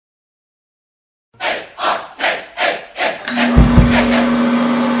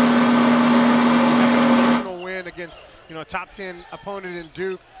top 10 opponent in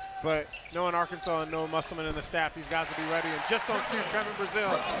Duke, but knowing Arkansas and knowing Musselman and the staff, these guys will be ready. And just on cue, Kevin Brazil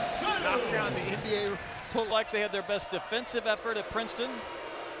knocked down the NBA. Like they had their best defensive effort at Princeton,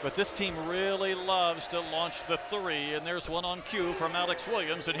 but this team really loves to launch the three, and there's one on cue from Alex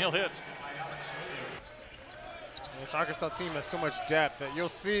Williams, and he'll hit. This Arkansas team has so much depth that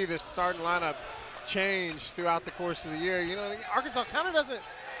you'll see this starting lineup change throughout the course of the year. Arkansas kind of doesn't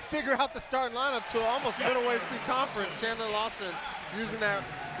figure out the starting lineup till almost middle way through conference. Chandler Lawson using that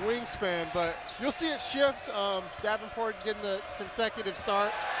wingspan, but you'll see it shift. Davenport getting the consecutive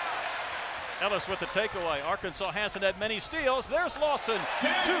start. Ellis with the takeaway. Arkansas hasn't had many steals. There's Lawson. 2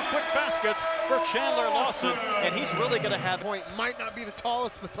 quick baskets for Chandler Lawson, and he's really going to have point. Might not be the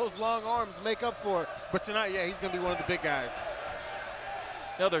tallest, but those long arms make up for it. But tonight, yeah, he's going to be one of the big guys.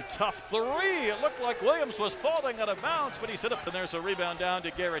 Another tough three. It looked like Williams was falling out of bounds, but he's hit up. And there's a rebound down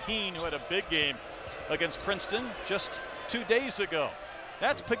to Garrett Heen, who had a big game against Princeton just 2 days ago.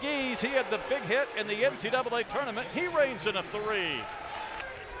 That's Pegues. He had the big hit in the NCAA tournament. He reigns in a three.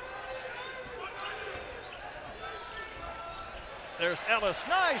 There's Ellis.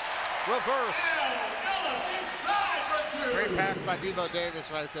 Nice reverse. Great pass by Devo Davis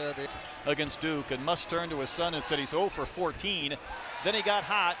right there. Against Duke, and Must turned to his son and said he's 0 for 14. Then he got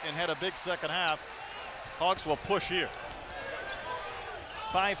hot and had a big second half. Hawks will push here.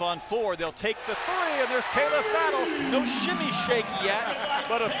 5 on 4. They'll take the three, and there's Caleb Battle. No shimmy shake yet,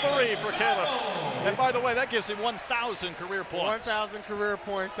 but a three for Caleb. And by the way, that gives him 1,000 career points. 1,000 career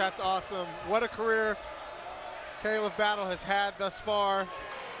points. That's awesome. What a career Caleb Battle has had thus far.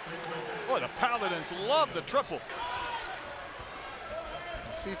 Boy, the Paladins love the triple.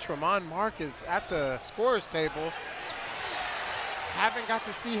 See, Tremont Mark is at the scorer's table. Haven't got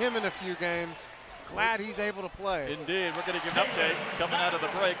to see him in a few games. Glad he's able to play. Indeed. We're going to give an update coming out of the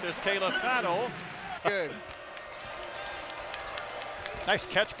break. There's Caleb Battle. Good. Nice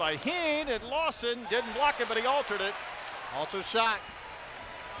catch by Heen, and Lawson didn't block it, but he altered it. Altered shot.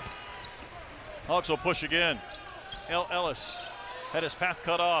 Hawks will push again. Ellis had his path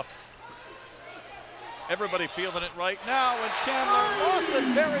cut off. Everybody feeling it right now, and Chandler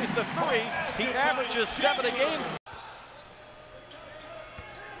Lawson buries the three. He averages 7 a game.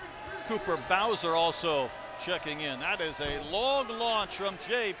 Cooper Bowser also checking in. That is a long launch from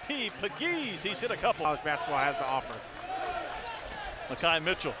J.P. Pegues. He's hit a couple. College basketball has to offer. Makai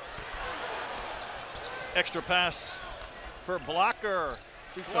Mitchell. Extra pass for Blocker.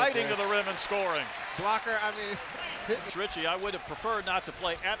 Gliding to the rim and scoring. Blocker, I mean. Richie, I would have preferred not to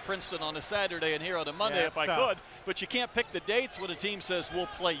play at Princeton on a Saturday and here on a Monday if I could, but you can't pick the dates when a team says we'll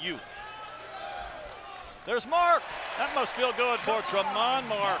play you. There's Mark. That must feel good for Tremont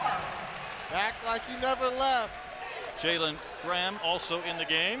Mark. Act like you never left. Jalen Graham also in the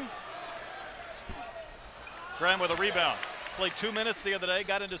game. Graham with a rebound. Played 2 minutes the other day,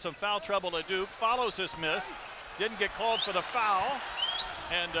 got into some foul trouble at Duke, follows his miss, didn't get called for the foul,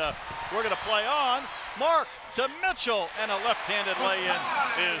 and we're going to play on. Mark to Mitchell, and a left-handed lay-in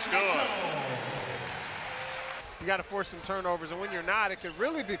is good. You got to force some turnovers, and when you're not, it can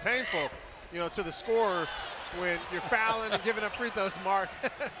really be painful, to the scorer when you're fouling and giving up free throws. Mark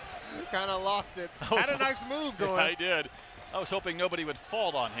kind of lost it. Had a nice move going. Yeah, I did. I was hoping nobody would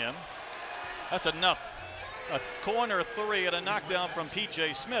fall on him. That's enough. A corner three and a knockdown from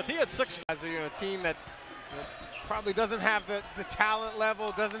P.J. Smith. He had 6. As a team that probably doesn't have the talent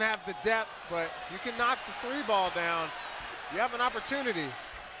level, doesn't have the depth, but you can knock the 3 ball down. You have an opportunity.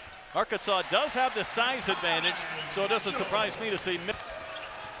 Arkansas does have the size advantage, so it doesn't surprise me to see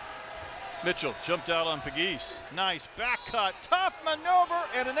Mitchell jumped out on Pegues. Nice back cut, tough maneuver,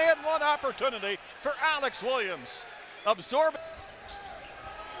 and an and-one opportunity for Alex Williams. Absorb.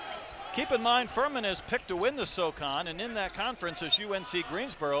 Keep in mind, Furman has picked to win the SoCon, and in that conference is UNC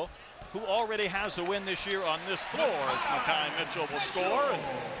Greensboro, who already has a win this year on this floor, as Makai Mitchell will score. And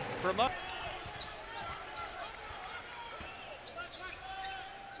Furman.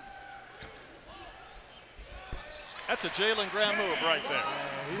 That's a Jalen Graham move right there.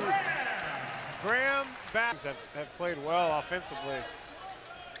 Graham backs have played well offensively.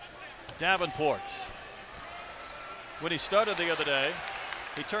 Davenport. When he started the other day,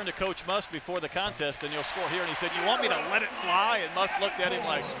 he turned to Coach Musk before the contest, and you'll score here, and he said, "You want me to let it fly?" And Musk looked at him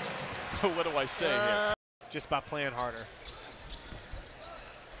like, what do I say here? Just by playing harder.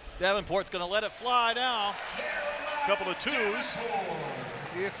 Davenport's going to let it fly now. Couple of twos.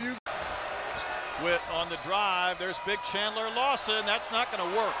 If you Witt on the drive. There's big Chandler Lawson. That's not going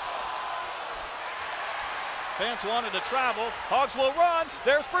to work. Fans wanted to travel. Hogs will run.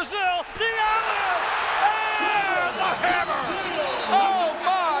 There's Brazil. And the hammer. Oh,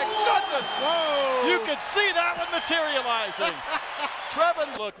 my goodness. Whoa. You could see that one materializing.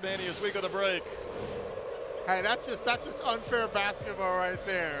 Trevin, look, Manny, as we go to break. Hey, that's just unfair basketball right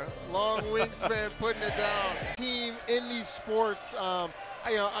there. Long wingspan putting it down. Team in these sports,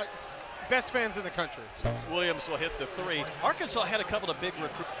 best fans in the country. Williams will hit the three. Arkansas had a couple of big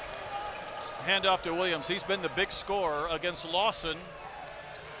recruits. Handoff to Williams. He's been the big scorer against Lawson.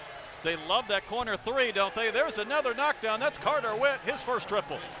 They love that corner three, don't they? There's another knockdown. That's Carter Witt, his first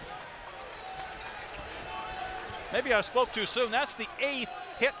triple. Maybe I spoke too soon. That's the 8th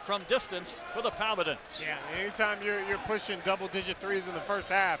hit from distance for the Paladins. Yeah, anytime you're pushing double-digit threes in the first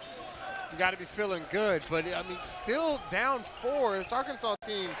half, you got to be feeling good. But, I mean, still down 4. This Arkansas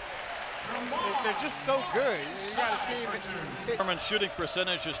team, they're just so good. You got a team that Furman's shooting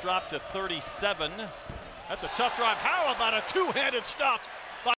percentage has dropped to 37. That's a tough drive. How about a two-handed stop?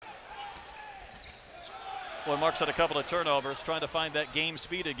 Well, Mark's had a couple of turnovers, trying to find that game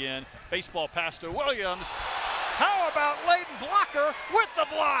speed again. Baseball pass to Williams. How about Layden Blocker with the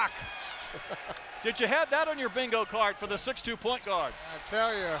block? Did you have that on your bingo card for the 6'2" point guard? I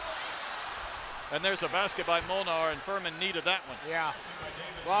tell you. And there's a basket by Molnar, and Furman needed that one. Yeah.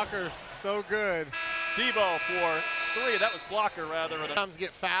 Blocker, so good. Debo for 3. That was Blocker, rather. Sometimes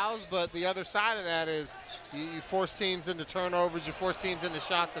get fouls, but the other side of that is you force teams into turnovers, you force teams into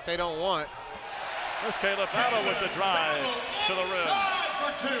shots that they don't want. There's Caleb Battle with the drive to the rim.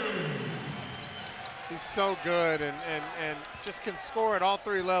 He's so good and just can score at all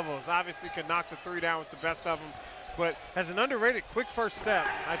 3 levels. Obviously can knock the 3 down with the best of them, but has an underrated quick first step.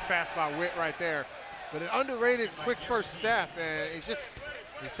 Nice pass by Witt right there. But an underrated quick first step, and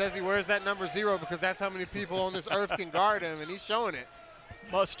he says he wears that number 0 because that's how many people on this earth can guard him, and he's showing it.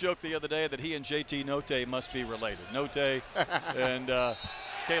 Must joked the other day that he and JT Note must be related. Note and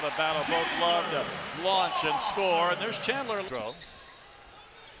Caleb Battle both love to launch and score, and there's Chandler.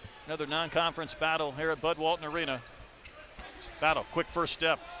 Another non-conference battle here at Bud Walton Arena. Battle, quick first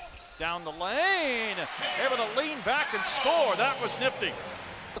step. Down the lane. Able to lean back and score. That was nifty.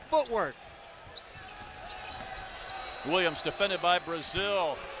 The footwork. Williams defended by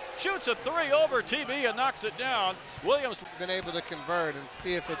Brazil. Shoots a 3 over TV and knocks it down. Williams been able to convert and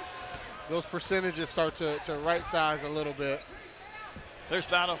see if those percentages start to right size a little bit. There's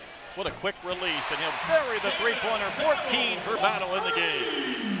Battle. What a quick release, and he'll bury the three-pointer. 14 for Battle in the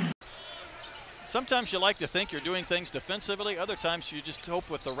game. Sometimes you like to think you're doing things defensively. Other times you just hope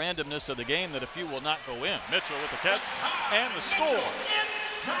with the randomness of the game that a few will not go in. Mitchell with the catch and the score.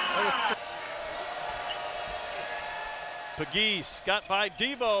 Pegues got by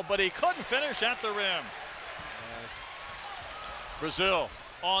Debo, but he couldn't finish at the rim. Brazil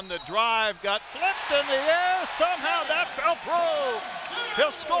on the drive, got flipped in the air. Somehow that fell through.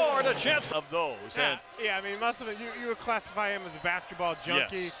 He'll score and a chance of those. Yeah, I mean, most of it, you would classify him as a basketball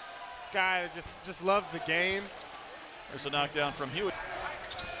junkie. Yes. Guy that just loves the game. There's a knockdown from Hewitt.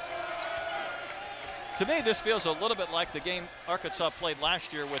 To me, this feels a little bit like the game Arkansas played last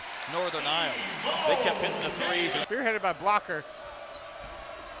year with Northern Iowa. They kept hitting the threes. Spearheaded by Blocker.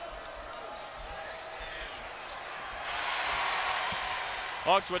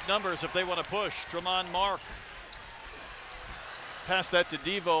 Hogs with numbers if they want to push. Tremont Mark. Pass that to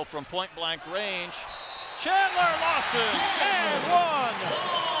Devo from point-blank range. Chandler Lawson and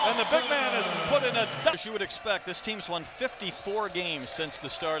 1. And the big man has put in as you would expect. This team's won 54 games since the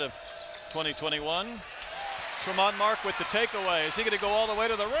start of 2021. Tremont Mark with the takeaway. Is he going to go all the way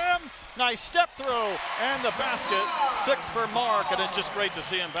to the rim? Nice step through and the basket. 6 for Mark, and it's just great to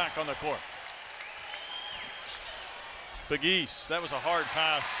see him back on the court. Pegues, that was a hard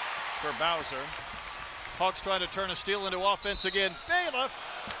pass for Bowser. Hawks trying to turn a steal into offense again. Bailiff.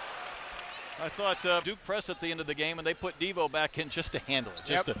 I thought Duke pressed at the end of the game, and they put Devo back in just to handle it,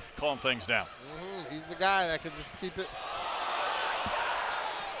 just to calm things down. He's the guy that can just keep it.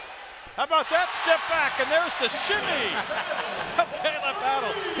 How about that step back, and there's the shimmy of Caleb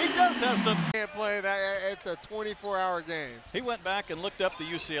Battle. He does have some. Can't play that. It's a 24-hour game. He went back and looked up the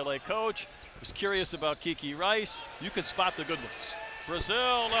UCLA coach. Was curious about Kiki Rice. You can spot the good ones.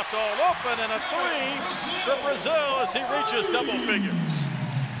 Brazil left all open, and a 3 for Brazil as he reaches double figures.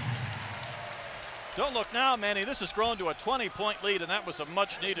 Don't look now, Manny. This has grown to a 20-point lead, and that was a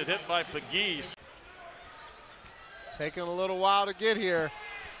much-needed hit by Pegues. Taking a little while to get here.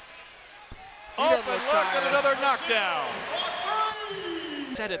 Open look at another knockdown.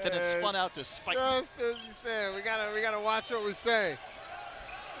 Said it, then it spun out to Spike. Just as you said, we gotta watch what we say.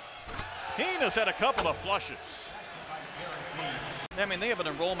 Heen has had a couple of flushes. I mean, they have an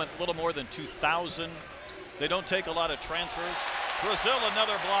enrollment a little more than 2,000. They don't take a lot of transfers. Brazil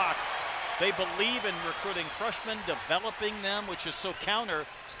another block. They believe in recruiting freshmen, developing them, which is so counter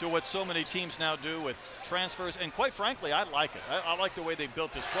to what so many teams now do with transfers. And quite frankly, I like it. I like the way they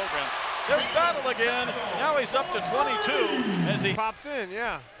built this program. There's Battle again. Now he's up to 22 as he pops in,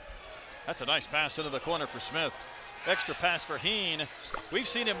 yeah. That's a nice pass into the corner for Smith. Extra pass for Heen. We've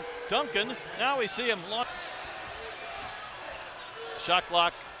seen him dunking. Now we see him launch. Shot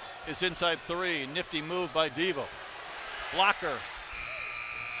clock is inside 3. Nifty move by Devo. Blocker.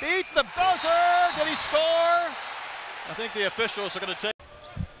 Beat the buzzer. Did he score? I think the officials are going to take.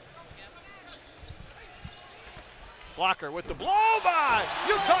 Blocker with the blow by.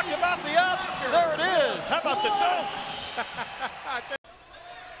 You talked about the up. There it is. How about the dunk?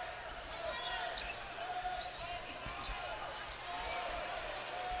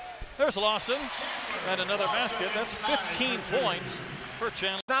 There's Lawson, and another basket. That's 15 points for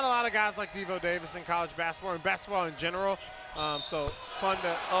Chandler. Not a lot of guys like Devo Davis in college basketball and basketball in general. So fun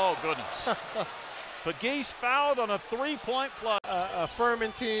to. Oh goodness. But Geese fouled on a 3-point play. A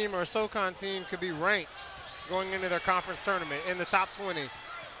Furman team or a SoCon team could be ranked going into their conference tournament in the top 20,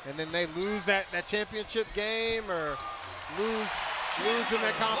 and then they lose that championship game or lose in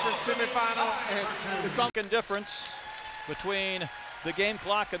that conference semifinal, and it's all difference between the game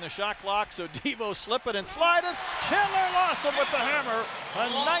clock and the shot clock. So Devo slipping and sliding. Chandler Lawson with the hammer. A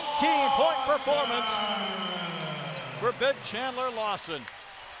 19-point performance for big Chandler Lawson.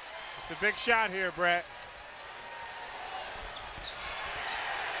 It's a big shot here, Brett.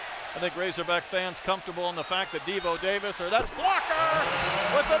 I think Razorback fans comfortable in the fact that Devo Davis, or that's Blocker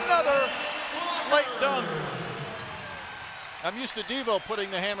with another late dunk. I'm used to Devo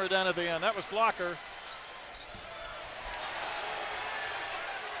putting the hammer down at the end. That was Blocker.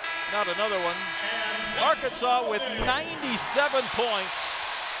 Not another one. Arkansas with 97 points.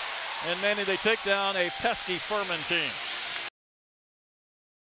 And Manny, they take down a pesky Furman team.